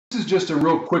This is just a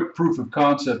real quick proof of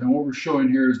concept, and what we're showing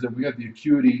here is that we have the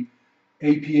Acuity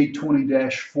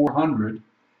AP820-400,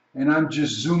 and I'm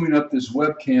just zooming up this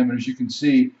webcam, and as you can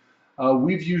see,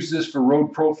 we've used this for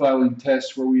road profiling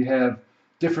tests where we have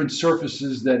different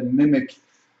surfaces that mimic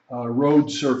road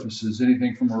surfaces,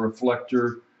 anything from a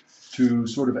reflector to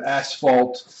sort of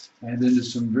asphalt, and then to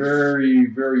some very,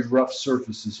 very rough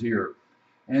surfaces here.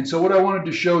 And so what I wanted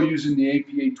to show using the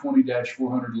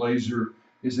AP820-400 laser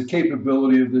is the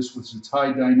capability of this with its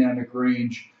high dynamic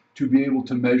range to be able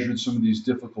to measure some of these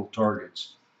difficult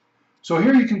targets. So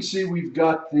here you can see we've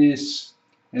got this,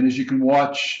 and as you can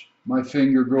watch my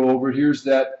finger go over, here's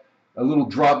that a little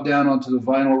drop down onto the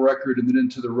vinyl record and then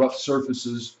into the rough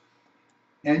surfaces.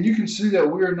 And you can see that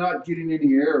we are not getting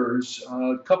any errors.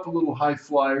 A couple little high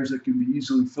flyers that can be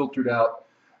easily filtered out.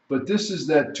 But this is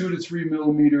that 2 to 3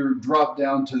 millimeter drop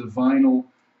down to the vinyl.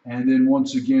 And then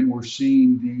once again, we're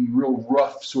seeing the real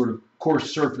rough sort of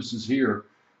coarse surfaces here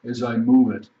as I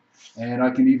move it. And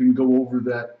I can even go over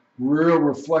that real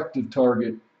reflective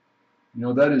target. You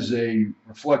know, that is a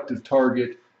reflective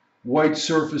target. White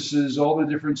surfaces, all the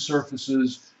different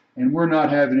surfaces, and we're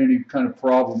not having any kind of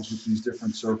problems with these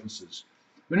different surfaces.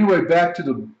 But anyway, back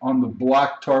to on the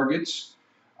black targets.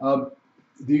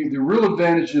 The real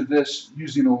advantage of this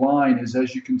using a line is,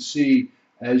 as you can see,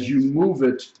 as you move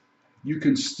it, you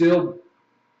can still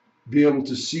be able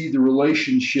to see the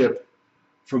relationship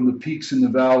from the peaks and the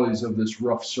valleys of this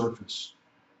rough surface.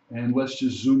 And let's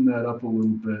just zoom that up a little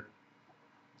bit.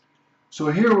 So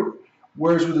here,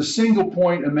 whereas with a single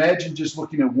point, imagine just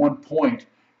looking at one point,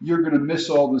 you're going to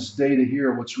miss all this data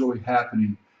here, what's really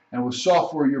happening. And with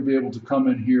software, you'll be able to come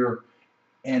in here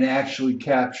and actually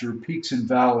capture peaks and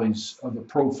valleys of the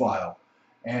profile.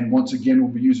 And once again,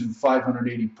 we'll be using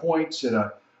 580 points at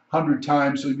 100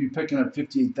 times, so you'd be picking up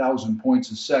 58,000 points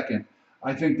a second.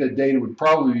 I think that data would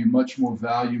probably be much more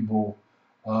valuable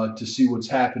to see what's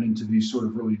happening to these sort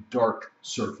of really dark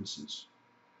surfaces.